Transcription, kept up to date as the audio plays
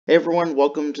Hey everyone,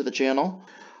 welcome to the channel.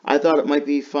 I thought it might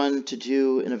be fun to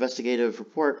do an investigative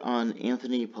report on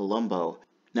Anthony Palumbo.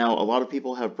 Now, a lot of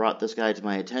people have brought this guy to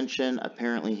my attention.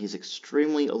 Apparently, he's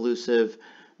extremely elusive,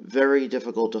 very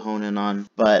difficult to hone in on,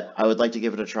 but I would like to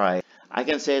give it a try. I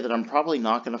can say that I'm probably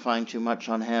not going to find too much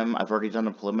on him. I've already done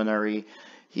a preliminary.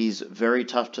 He's very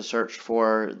tough to search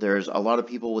for. There's a lot of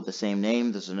people with the same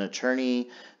name. There's an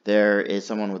attorney. There is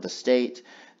someone with a state.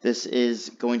 This is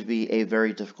going to be a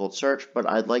very difficult search, but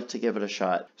I'd like to give it a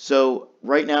shot. So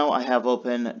right now I have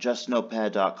open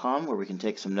justnotepad.com where we can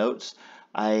take some notes.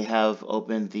 I have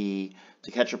opened the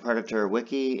To Catch a Predator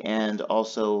wiki and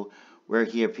also where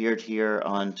he appeared here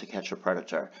on To Catch a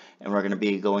Predator. And we're going to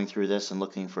be going through this and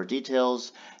looking for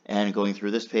details and going through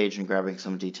this page and grabbing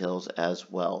some details as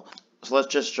well. So let's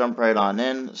just jump right on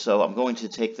in. So I'm going to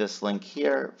take this link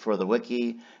here for the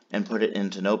wiki and put it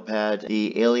into Notepad.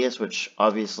 The alias, which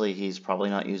obviously he's probably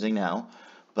not using now,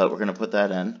 but we're going to put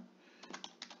that in.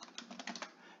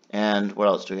 And what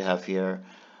else do we have here?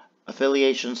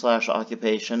 Affiliation /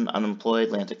 occupation, unemployed,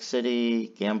 Atlantic City,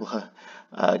 gambler,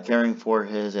 caring for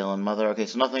his ailing mother. Okay,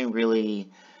 so nothing really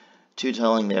too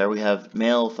telling there. We have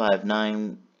male,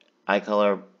 5'9", eye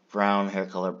color brown, hair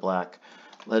color black.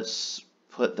 Let's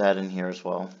put that in here as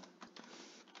well.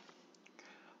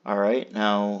 Alright,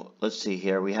 now let's see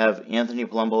here. We have Anthony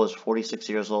Palumbo is 46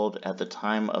 years old at the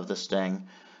time of the sting.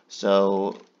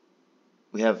 So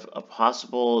we have a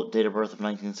possible date of birth of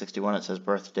 1961. It says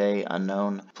birthday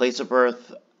unknown. Place of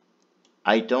birth,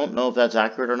 I don't know if that's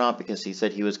accurate or not because he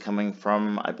said he was coming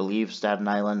from, I believe, Staten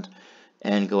Island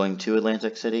and going to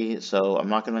Atlantic City. So I'm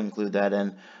not going to include that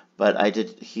in. But I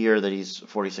did hear that he's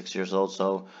 46 years old.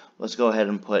 So let's go ahead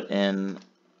and put in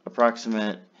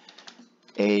approximate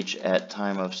age at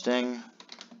time of sting.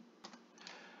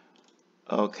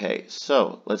 Okay,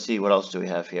 so let's see, what else do we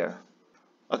have here?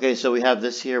 Okay, so we have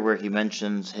this here where he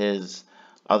mentions his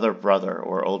other brother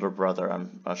or older brother.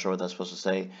 I'm not sure what that's supposed to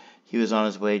say. He was on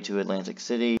his way to Atlantic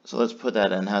City. So let's put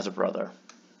that in, has a brother.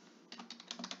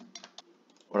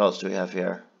 What else do we have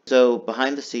here? So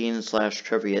behind the scenes /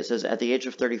 trivia, it says at the age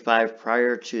of 35,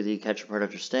 prior to the Catch a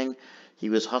Predator sting, he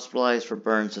was hospitalized for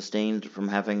burns sustained from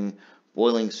having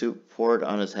boiling soup poured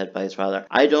on his head by his father.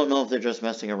 I don't know if they're just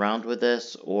messing around with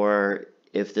this or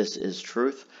if this is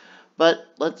truth,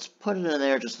 but let's put it in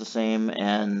there just the same,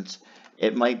 and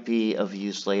it might be of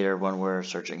use later when we're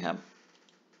searching him.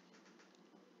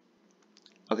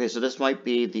 Okay, so this might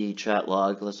be the chat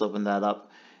log. Let's open that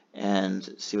up and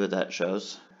see what that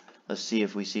shows. Let's see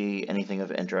if we see anything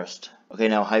of interest. Okay,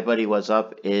 now Hi Buddy What's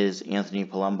Up is Anthony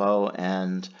Palumbo,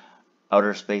 and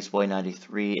Outer Space Boy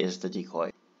 93 is the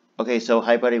decoy. Okay, so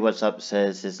Hi Buddy What's Up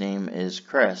says his name is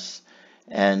Chris,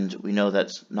 and we know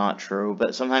that's not true,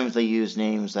 but sometimes they use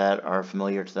names that are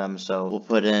familiar to them, so we'll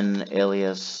put in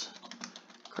alias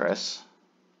Chris.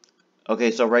 Okay,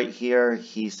 so right here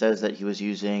he says that he was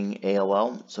using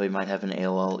AOL, so he might have an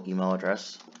AOL email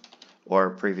address, or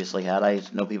previously had. I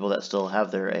know people that still have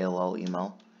their AOL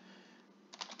email.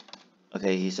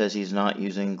 Okay, he says he's not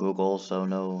using Google, so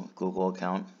no Google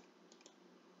account,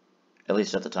 at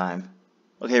least at the time.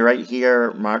 Okay, right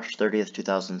here, March 30th,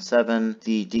 2007,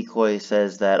 the decoy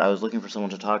says that I was looking for someone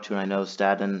to talk to and I know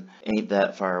Staten ain't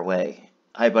that far away.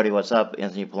 Hi buddy, what's up?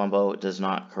 Anthony Palumbo does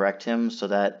not correct him, so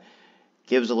that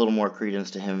gives a little more credence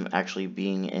to him actually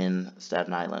being in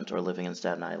Staten Island or living in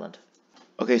Staten Island.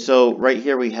 Okay, so right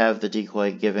here we have the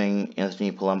decoy giving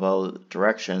Anthony Palumbo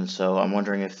directions, so I'm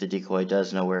wondering if the decoy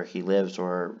does know where he lives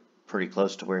or pretty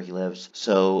close to where he lives.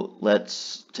 So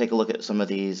let's take a look at some of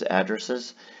these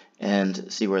addresses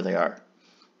and see where they are.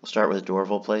 We'll start with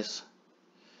Dorville Place,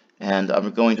 and I'm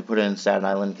going to put in Staten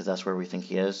Island because that's where we think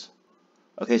he is.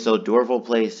 Okay, so Dorville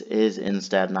Place is in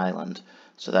Staten Island,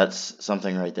 so that's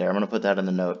something right there. I'm going to put that in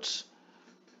the notes.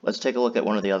 Let's take a look at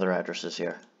one of the other addresses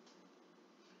here.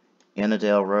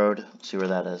 Annandale Road, let's see where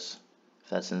that is,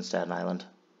 if that's in Staten Island.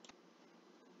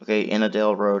 Okay,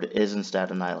 Annandale Road is in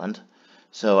Staten Island,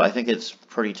 so I think it's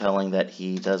pretty telling that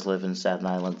he does live in Staten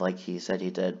Island like he said he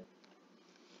did.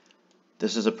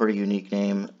 This is a pretty unique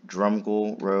name,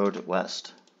 Drumgoole Road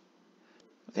West.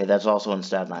 Okay, that's also in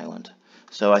Staten Island.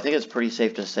 So I think it's pretty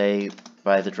safe to say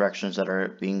by the directions that are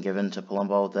being given to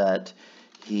Palumbo that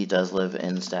he does live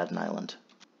in Staten Island.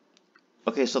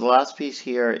 Okay, so the last piece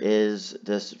here is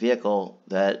this vehicle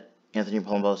that Anthony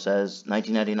Palumbo says,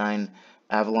 1999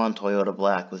 Avalon Toyota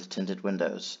Black with tinted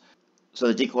windows. So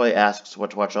the decoy asks what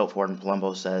to watch out for, and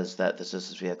Palumbo says that this is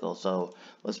his vehicle. So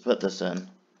let's put this in.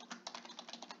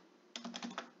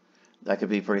 That could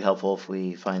be pretty helpful if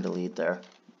we find a lead there.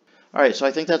 Alright, so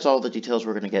I think that's all the details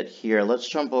we're going to get here. Let's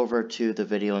jump over to the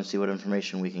video and see what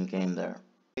information we can gain there.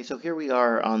 So here we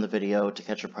are on the video To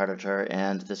Catch a Predator,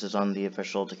 and this is on the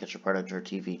official To Catch a Predator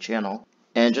TV channel.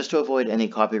 And just to avoid any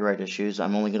copyright issues,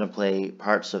 I'm only going to play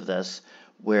parts of this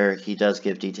where he does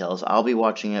give details. I'll be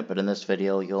watching it, but in this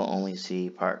video you'll only see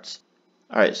parts.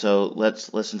 Alright, so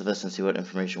let's listen to this and see what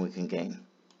information we can gain.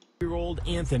 Year-old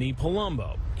Anthony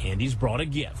Palumbo, and he's brought a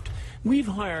gift. We've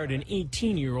hired an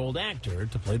 18-year-old actor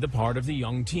to play the part of the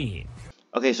young teen.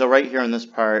 Okay, so right here in this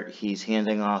part, he's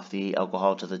handing off the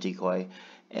alcohol to the decoy,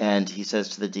 and he says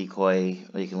to the decoy,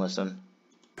 well, you can listen.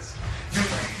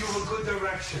 You were good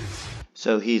directions.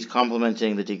 So he's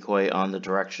complimenting the decoy on the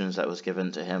directions that was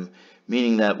given to him,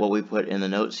 meaning that what we put in the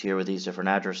notes here with these different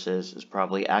addresses is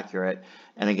probably accurate,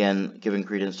 and again, giving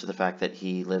credence to the fact that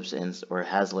he lives in, or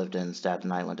has lived in,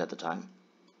 Staten Island at the time.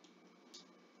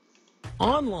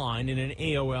 Online in an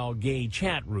AOL gay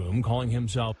chat room calling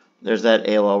himself... There's that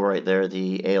AOL right there,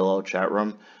 the AOL chat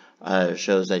room.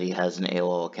 Shows that he has an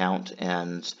AOL account,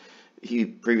 and he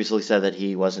previously said that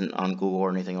he wasn't on Google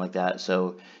or anything like that,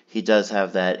 so he does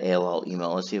have that AOL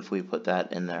email. Let's see if we put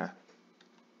that in there.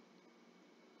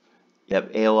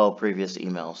 Yep, AOL previous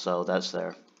email, so that's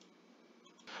there.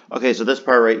 Okay, so this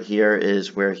part right here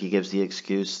is where he gives the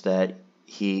excuse that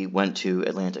he went to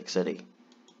Atlantic City.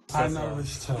 I know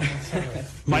this too.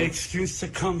 My excuse to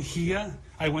come here,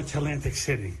 I went to Atlantic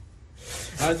City.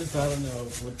 I don't know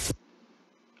what...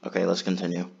 Okay, let's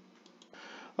continue.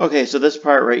 Okay, so this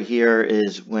part right here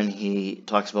is when he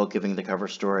talks about giving the cover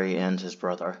story and his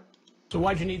brother. So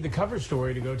why'd you need the cover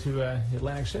story to go to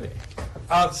Atlantic City?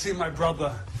 I'll see my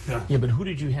brother. Yeah, but who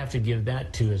did you have to give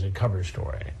that to as a cover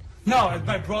story? No,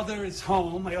 my brother is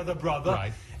home, my other brother.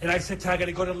 Right. And I said, I got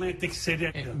to go to Atlantic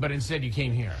City. But instead you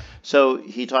came here. So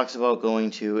he talks about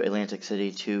going to Atlantic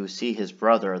City to see his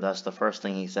brother. That's the first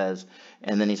thing he says.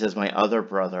 And then he says, my other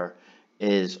brother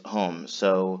is home.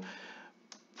 So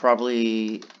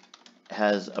probably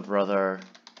has a brother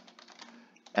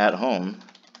at home,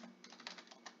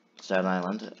 Staten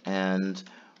Island, and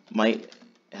might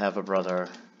have a brother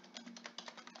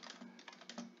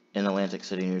in Atlantic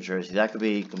City, New Jersey. That could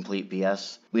be complete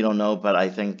BS. We don't know, but I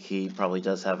think he probably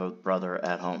does have a brother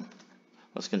at home.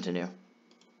 Let's continue.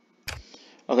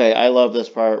 Okay, I love this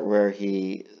part where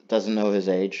he doesn't know his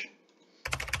age.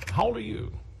 How old are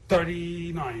you?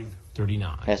 39.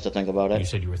 39. Has to think about it. You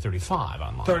said you were 35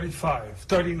 online. 35.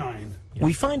 39. Yeah.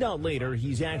 We find out later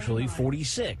he's actually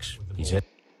 46. He said.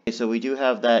 Okay, so we do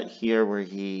have that here where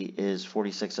he is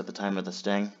 46 at the time of the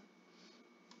sting.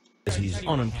 He's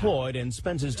unemployed and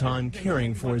spends his time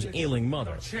caring for his ailing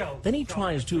mother. Then he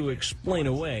tries to explain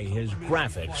away his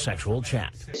graphic sexual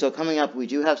chat. So coming up, we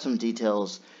do have some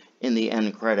details in the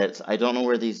end credits. I don't know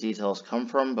where these details come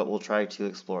from, but we'll try to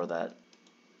explore that.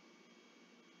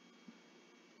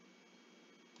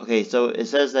 Okay, so it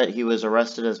says that he was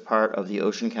arrested as part of the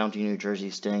Ocean County, New Jersey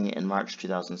sting in March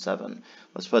 2007.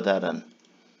 Let's put that in.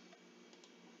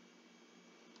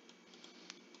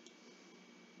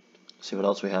 See what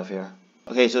else we have here.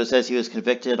 Okay, so it says he was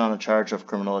convicted on a charge of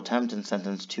criminal attempt and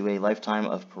sentenced to a lifetime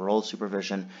of parole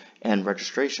supervision and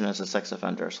registration as a sex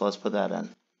offender. So let's put that in.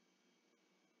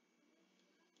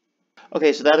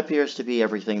 Okay, so that appears to be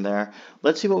everything there.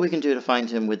 Let's see what we can do to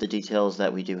find him with the details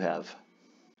that we do have.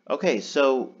 Okay,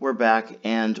 so we're back,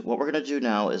 and what we're going to do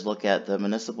now is look at the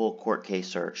municipal court case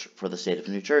search for the state of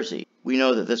New Jersey. We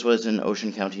know that this was in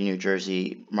Ocean County, New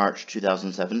Jersey, March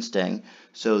 2007 sting,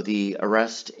 so the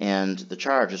arrest and the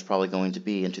charge is probably going to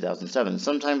be in 2007.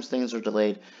 Sometimes things are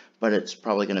delayed, but it's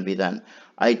probably going to be then.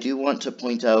 I do want to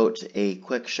point out a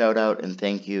quick shout out and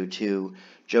thank you to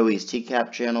Joey's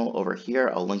TCAP channel over here.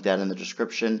 I'll link that in the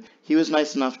description. He was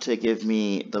nice enough to give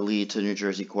me the lead to New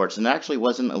Jersey courts, and it actually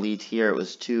wasn't a lead here. It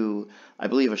was to, I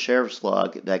believe, a sheriff's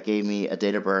log that gave me a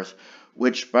date of birth,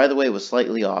 which, by the way, was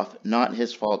slightly off. Not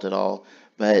his fault at all,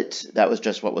 but that was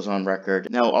just what was on record.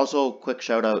 Now, also, quick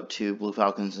shout out to Blue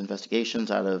Falcons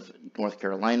Investigations out of North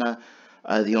Carolina.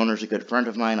 The owner's a good friend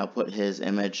of mine. I'll put his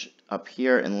image up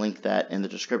here and link that in the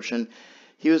description.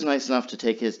 He was nice enough to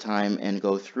take his time and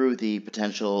go through the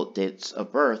potential dates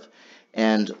of birth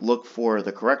and look for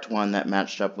the correct one that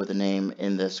matched up with the name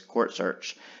in this court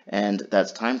search. And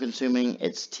that's time consuming,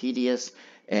 it's tedious,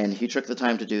 and he took the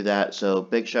time to do that, so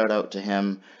big shout out to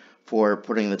him for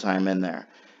putting the time in there.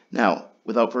 Now,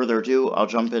 without further ado, I'll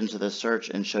jump into this search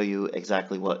and show you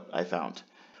exactly what I found.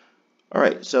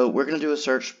 Alright, so we're going to do a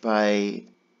search by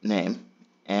name,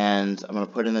 and I'm going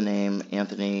to put in the name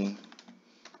Anthony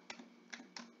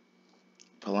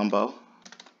Palumbo.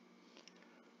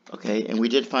 Okay, and we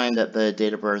did find that the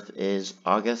date of birth is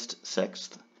August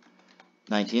 6th,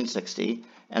 1960.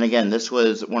 And again, this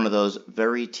was one of those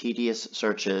very tedious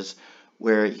searches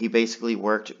where he basically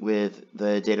worked with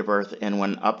the date of birth and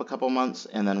went up a couple months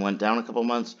and then went down a couple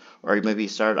months, or maybe he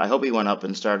started, I hope he went up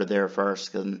and started there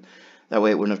first, because that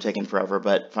way it wouldn't have taken forever,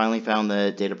 but finally found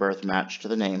the date of birth matched to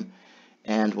the name,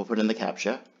 and we'll put in the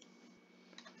CAPTCHA.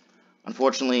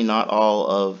 Unfortunately, not all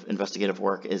of investigative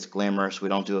work is glamorous. We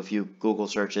don't do a few Google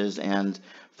searches and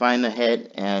find the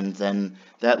hit, and then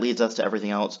that leads us to everything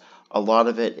else. A lot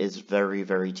of it is very,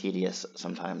 very tedious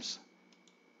sometimes.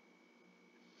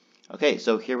 Okay,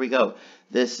 so here we go.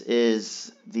 This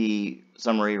is the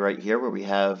summary right here where we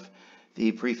have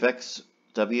the prefix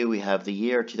W, we have the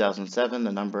year 2007,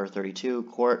 the number 32,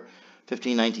 court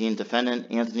 1519, defendant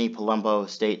Anthony Palumbo,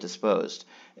 state disposed.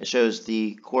 It shows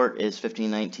the court is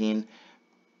 1519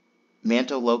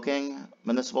 Mantoloking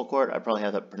Municipal Court. I probably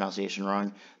have that pronunciation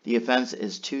wrong. The offense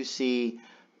is 2C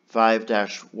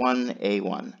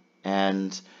 5-1A1,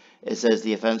 and it says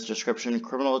the offense description,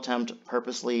 criminal attempt,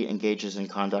 purposely engages in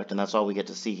conduct, and that's all we get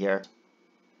to see here.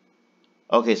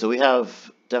 Okay, so we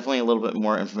have definitely a little bit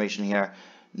more information here.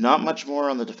 Not much more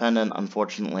on the defendant,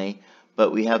 unfortunately,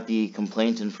 but we have the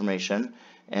complaint information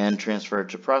and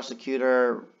transferred to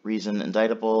prosecutor, reason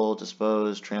indictable,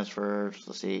 disposed, transferred,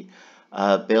 let's see.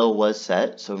 Bail was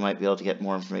set, so we might be able to get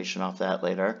more information off that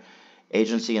later.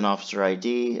 Agency and officer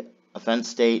ID,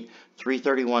 offense date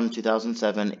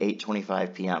 3/31/2007,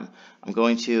 8:25 p.m. I'm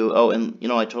going to, oh, and you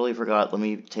know, I totally forgot. Let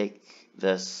me take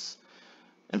this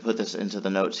and put this into the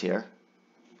notes here.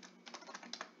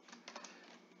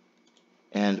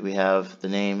 And we have the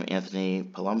name Anthony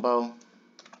Palumbo.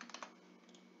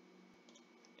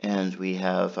 And we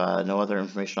have no other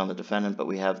information on the defendant, but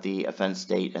we have the offense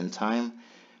date and time,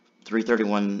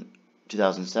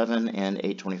 3/31/2007 and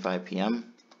 8:25 p.m.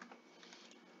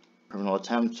 Criminal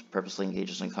attempt, purposely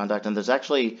engages in conduct. And there's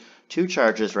actually 2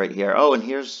 charges right here. Oh, and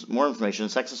here's more information.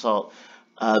 Sex assault,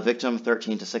 victim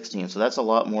 13 to 16. So that's a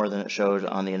lot more than it showed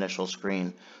on the initial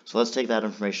screen. So let's take that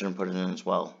information and put it in as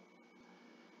well.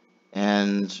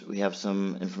 And we have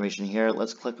some information here.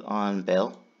 Let's click on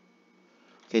bail.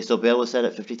 Okay, so bail was set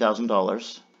at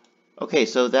 $50,000. Okay,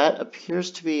 so that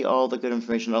appears to be all the good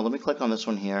information. Oh, let me click on this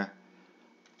one here.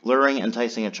 Luring,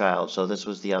 enticing a child. So this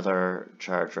was the other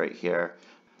charge right here.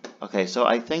 Okay, so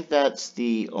I think that's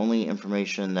the only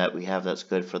information that we have that's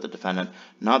good for the defendant.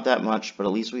 Not that much, but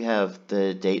at least we have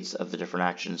the dates of the different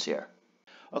actions here.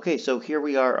 Okay, so here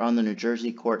we are on the New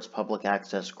Jersey Courts Public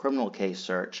Access Criminal Case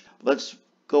Search. Let's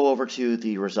go over to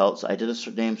the results. I did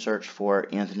a name search for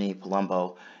Anthony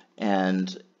Palumbo,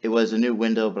 and it was a new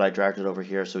window, but I dragged it over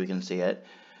here so we can see it.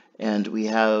 And we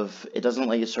have, it doesn't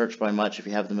let you search by much. If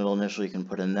you have the middle initial, you can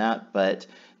put in that, but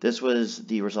this was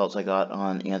the results I got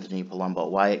on Anthony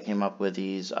Palumbo. Why it came up with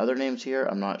these other names here,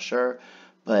 I'm not sure,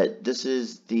 but this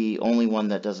is the only one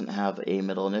that doesn't have a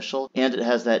middle initial, and it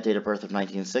has that date of birth of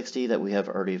 1960 that we have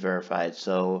already verified.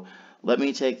 So let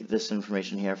me take this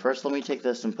information here. First, let me take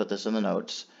this and put this in the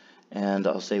notes, and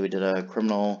I'll say we did a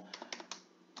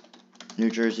New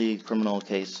Jersey criminal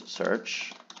case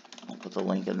search. I'll put the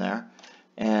link in there,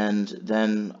 and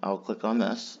then I'll click on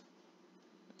this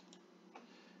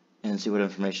and see what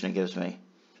information it gives me.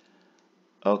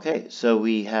 Okay, so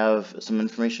we have some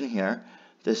information here.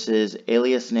 This is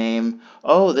alias name.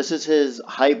 Oh, this is his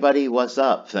hi buddy, what's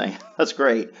up thing. That's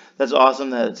great. That's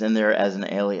awesome that it's in there as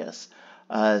an alias.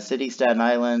 City, Staten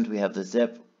Island. We have the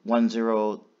zip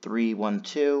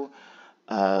 10312.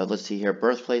 Let's see here.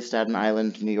 Birthplace, Staten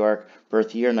Island, New York.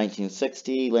 Birth year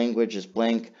 1960. Language is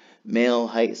blank. Male,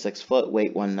 height 6 foot,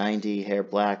 weight 190, hair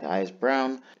black, eyes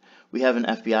brown. We have an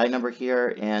FBI number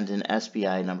here and an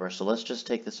SBI number. So let's just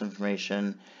take this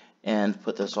information and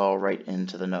put this all right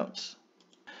into the notes.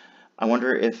 I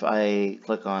wonder if I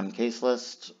click on case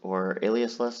list or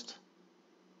alias list.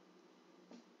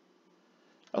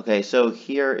 Okay, so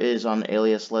here is on the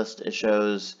alias list, it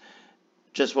shows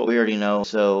just what we already know.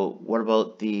 So what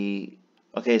about the,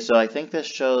 okay, so I think this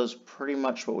shows pretty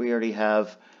much what we already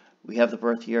have. We have the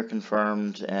birth year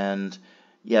confirmed, and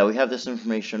yeah, we have this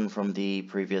information from the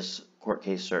previous court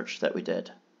case search that we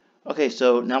did. Okay,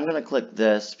 so now I'm going to click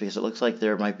this because it looks like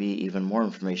there might be even more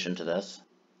information to this.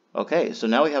 Okay, so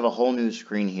now we have a whole new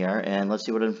screen here, and let's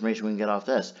see what information we can get off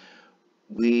this.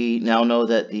 We now know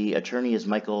that the attorney is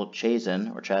Michael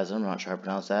Chazin, or Chazin, I'm not sure how to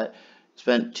pronounce that.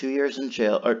 Spent 2 years in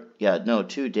jail, or yeah, no,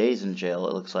 2 days in jail,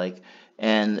 it looks like,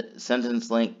 and sentence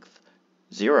length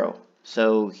 0.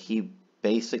 So he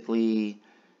basically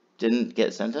didn't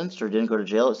get sentenced or didn't go to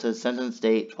jail. It says sentence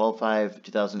date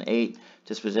 12/5/2008,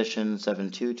 disposition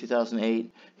 7/2/2008.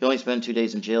 He only spent 2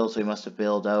 days in jail, so he must have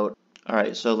bailed out. All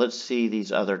right, so let's see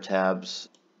these other tabs.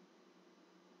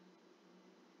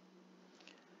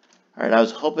 All right, I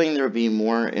was hoping there would be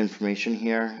more information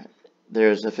here.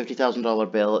 There's a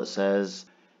 $50,000 bail, it says.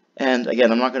 And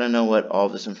again, I'm not going to know what all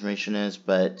of this information is,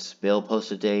 but bail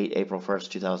posted date, April 1st,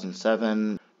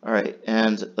 2007. All right,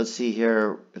 and let's see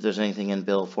here if there's anything in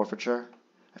bail forfeiture.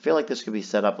 I feel like this could be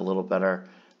set up a little better.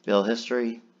 Bail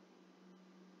history.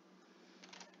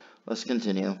 Let's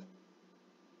continue.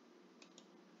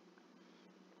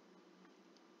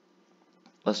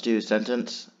 Let's do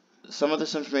sentence. Some of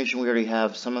this information we already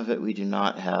have, some of it we do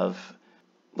not have.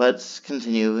 Let's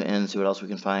continue and see what else we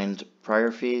can find.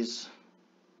 Prior fees,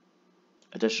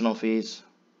 additional fees.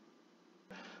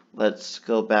 Let's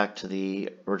go back to the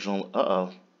original.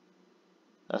 Uh-oh.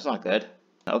 That's not good.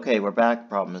 Okay, we're back.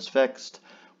 Problem is fixed.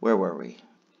 Where were we?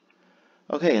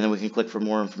 Okay, and then we can click for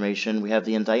more information. We have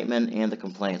the indictment and the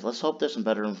complaint. Let's hope there's some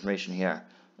better information here.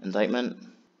 Indictment.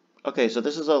 Okay, so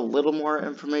this is a little more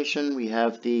information. We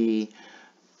have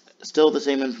still the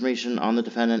same information on the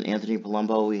defendant, Anthony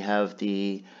Palumbo. We have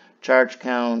the charge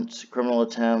count, criminal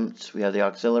attempt. We have the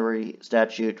auxiliary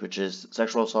statute, which is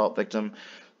sexual assault victim,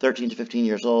 13 to 15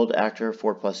 years old, actor,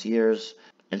 4+ years,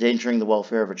 endangering the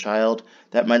welfare of a child.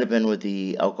 That might have been with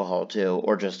the alcohol too,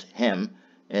 or just him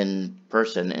in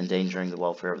person endangering the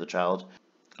welfare of the child.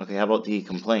 Okay, how about the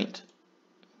complaint?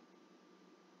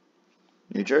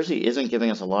 New Jersey isn't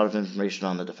giving us a lot of information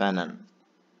on the defendant.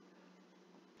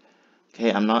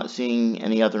 Okay, I'm not seeing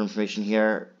any other information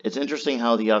here. It's interesting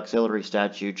how the auxiliary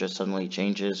statute just suddenly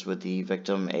changes with the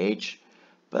victim age,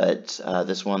 but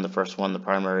this one, the first one, the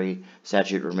primary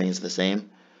statute remains the same.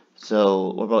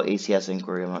 So what about ACS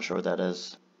inquiry? I'm not sure what that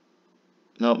is.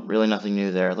 Nope, really nothing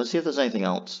new there. Let's see if there's anything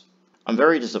else. I'm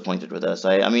very disappointed with this.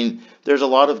 I mean, there's a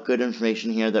lot of good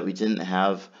information here that we didn't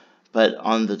have, but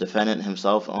on the defendant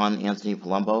himself, on Anthony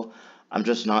Palumbo, I'm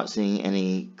just not seeing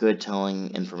any good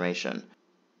telling information.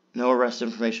 No arrest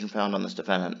information found on this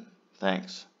defendant.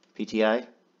 Thanks. PTI?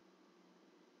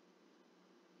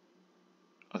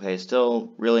 Okay,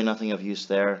 still really nothing of use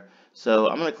there. So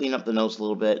I'm going to clean up the notes a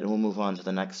little bit and we'll move on to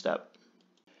the next step.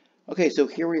 Okay, so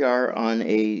here we are on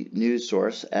a news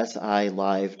source,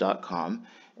 SILive.com,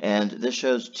 and this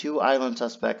shows 2 island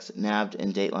suspects nabbed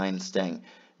in Dateline sting.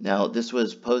 Now, this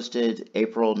was posted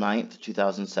April 9th,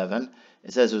 2007.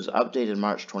 It says it was updated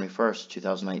March 21st,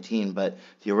 2019, but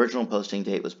the original posting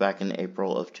date was back in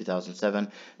April of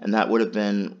 2007, and that would have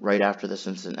been right after this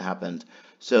incident happened.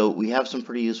 So we have some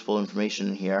pretty useful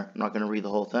information here. I'm not going to read the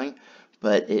whole thing,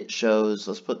 but it shows,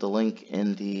 let's put the link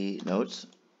in the notes.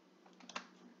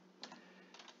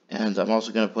 And I'm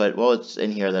also going to put, well, it's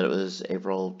in here that it was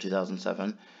April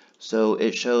 2007. So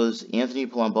it shows Anthony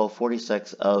Palumbo,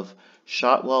 46, of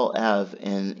Shotwell Ave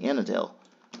in Annandale.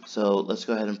 So let's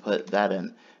go ahead and put that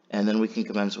in, and then we can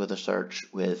commence with a search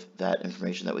with that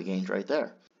information that we gained right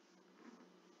there.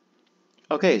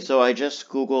 Okay, so I just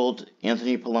Googled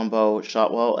Anthony Palumbo,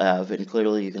 Shotwell Ave, and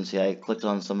clearly you can see I clicked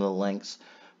on some of the links,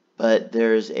 but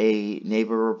there's a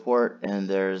neighbor report, and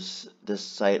there's this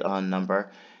site on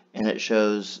number, and it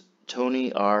shows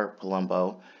Tony R.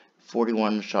 Palumbo,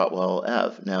 41 Shotwell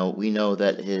Ave. Now, we know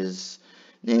that his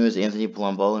name is Anthony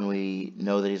Palumbo, and we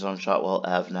know that he's on Shotwell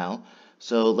Ave now.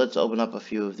 So let's open up a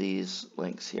few of these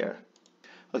links here.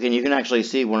 Okay, and you can actually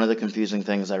see one of the confusing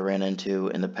things I ran into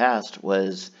in the past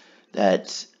was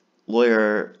that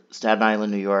lawyer, Staten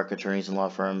Island, New York, attorneys and law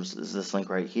firms, is this link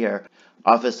right here,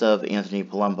 Office of Anthony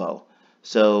Palumbo.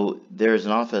 So there's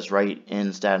an office right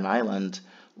in Staten Island,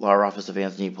 Law Office of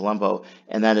Anthony Palumbo,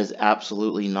 and that is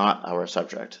absolutely not our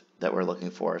subject that we're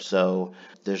looking for. So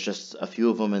there's just a few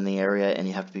of them in the area, and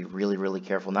you have to be really, really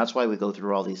careful. And that's why we go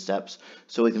through all these steps,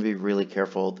 so we can be really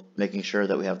careful making sure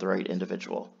that we have the right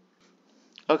individual.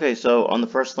 Okay, so on the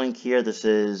first link here, this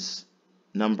is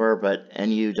number, but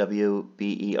NUWBER.com,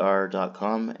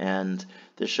 and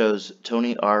this shows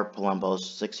Tony R. Palumbo,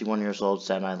 61 years old,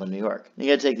 Staten Island, New York. You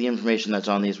gotta take the information that's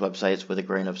on these websites with a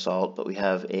grain of salt, but we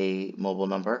have a mobile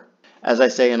number. As I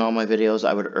say in all my videos,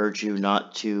 I would urge you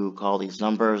not to call these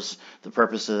numbers. The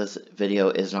purpose of this video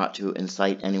is not to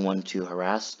incite anyone to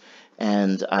harass,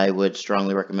 and I would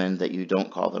strongly recommend that you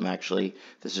don't call them, actually.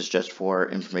 This is just for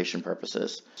information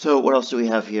purposes. So what else do we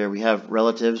have here? We have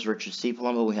relatives, Richard C.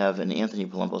 Palumbo, we have an Anthony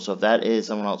Palumbo. So if that is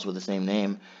someone else with the same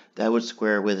name, that would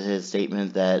square with his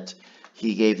statement that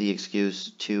he gave the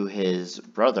excuse to his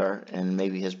brother, and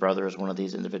maybe his brother is one of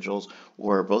these individuals,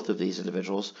 or both of these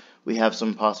individuals. We have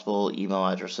some possible email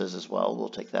addresses as well. We'll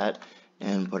take that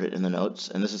and put it in the notes.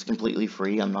 And this is completely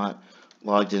free. I'm not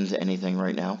logged into anything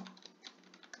right now.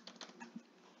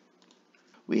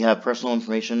 We have personal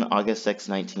information, August 6,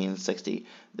 1960.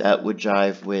 That would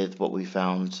jive with what we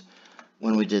found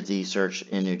when we did the search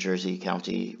in New Jersey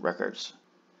County records.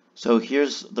 So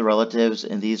here's the relatives,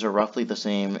 and these are roughly the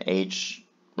same age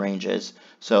range is.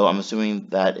 So I'm assuming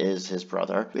that is his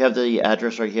brother. We have the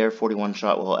address right here, 41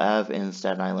 Shotwell Ave in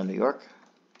Staten Island, New York.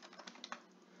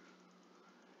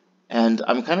 And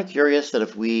I'm kind of curious that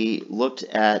if we looked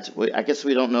at, I guess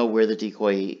we don't know where the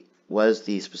decoy was,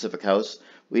 the specific house.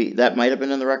 That might have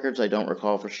been in the records, I don't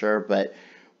recall for sure, but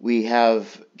we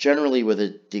have generally where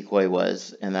the decoy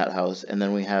was in that house, and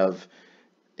then we have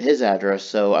his address.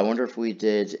 So I wonder if we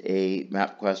did a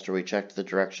Mapquest or we checked the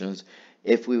directions,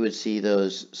 if we would see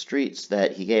those streets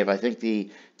that he gave. I think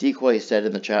the decoy said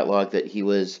in the chat log that he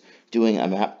was doing a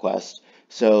Mapquest.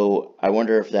 So I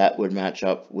wonder if that would match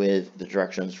up with the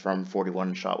directions from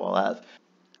 41 Shotwell Ave.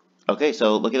 Okay,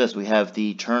 so look at this. We have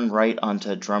the turn right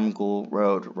onto Drumgoole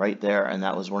Road right there, and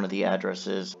that was one of the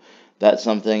addresses. That's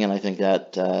something, and I think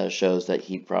that shows that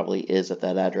he probably is at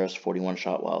that address, 41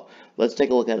 Shotwell. Let's take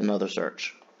a look at another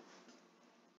search.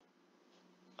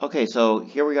 Okay, so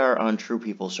here we are on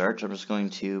TruePeople I'm just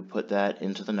going to put that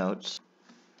into the notes.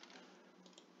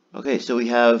 Okay, so we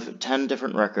have 10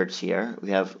 different records here.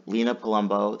 We have Lena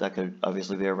Palumbo, that could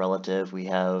obviously be a relative. We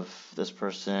have this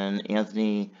person,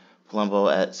 Anthony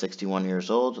Palumbo, at 61 years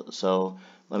old. So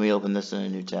let me open this in a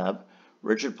new tab.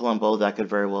 Richard Palumbo, that could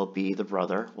very well be the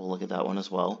brother. We'll look at that one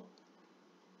as well.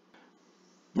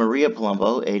 Maria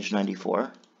Palumbo, age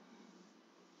 94.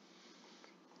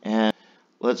 And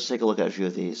let's take a look at a few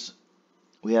of these.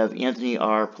 We have Anthony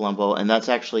R. Palumbo, and that's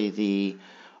actually the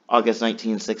August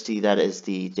 1960, that is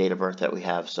the date of birth that we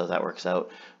have, so that works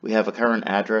out. We have a current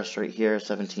address right here,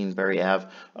 17 Berry Ave,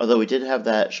 although we did have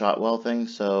that Shotwell thing,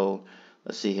 so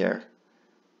let's see here.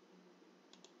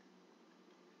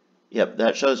 Yep,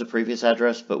 that shows a previous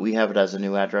address, but we have it as a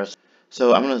new address.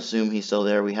 So I'm going to assume he's still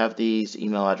there. We have these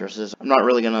email addresses. I'm not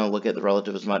really going to look at the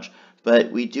relative as much,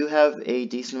 but we do have a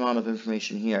decent amount of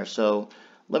information here. So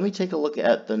let me take a look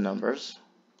at the numbers.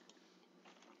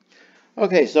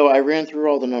 Okay, so I ran through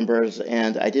all the numbers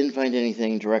and I didn't find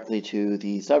anything directly to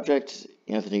the subject,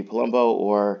 Anthony Palumbo,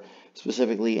 or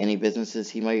specifically any businesses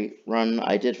he might run.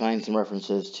 I did find some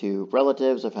references to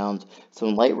relatives. I found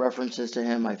some light references to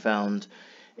him. I found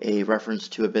a reference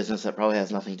to a business that probably has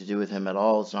nothing to do with him at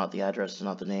all. It's not the address, it's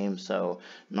not the name, so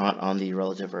not on the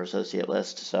relative or associate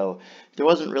list. So there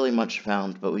wasn't really much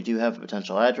found, but we do have a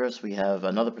potential address. We have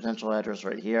another potential address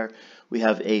right here. We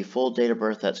have a full date of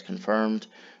birth that's confirmed.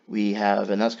 We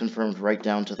have, and that's confirmed right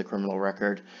down to the criminal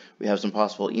record. We have some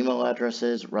possible email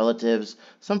addresses, relatives,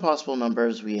 some possible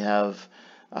numbers. We have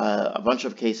a bunch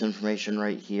of case information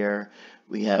right here.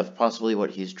 We have possibly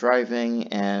what he's driving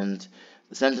and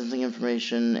the sentencing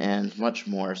information and much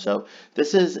more. So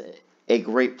this is a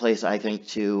great place, I think,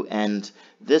 to end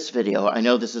this video. I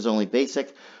know this is only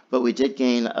basic, but we did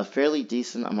gain a fairly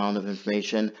decent amount of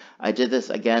information. I did this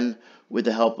again with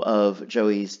the help of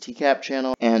Joey's TCAP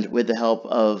channel and with the help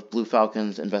of Blue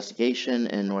Falcon's investigation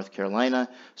in North Carolina.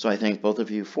 So I thank both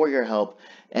of you for your help.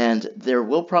 And there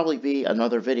will probably be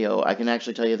another video. I can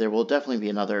actually tell you there will definitely be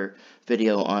another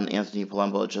video on Anthony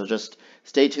Palumbo. So just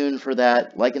stay tuned for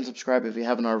that. Like and subscribe if you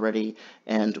haven't already.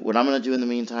 And what I'm going to do in the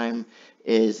meantime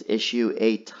is issue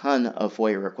a ton of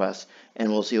FOIA requests,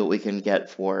 and we'll see what we can get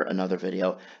for another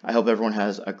video. I hope everyone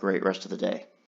has a great rest of the day.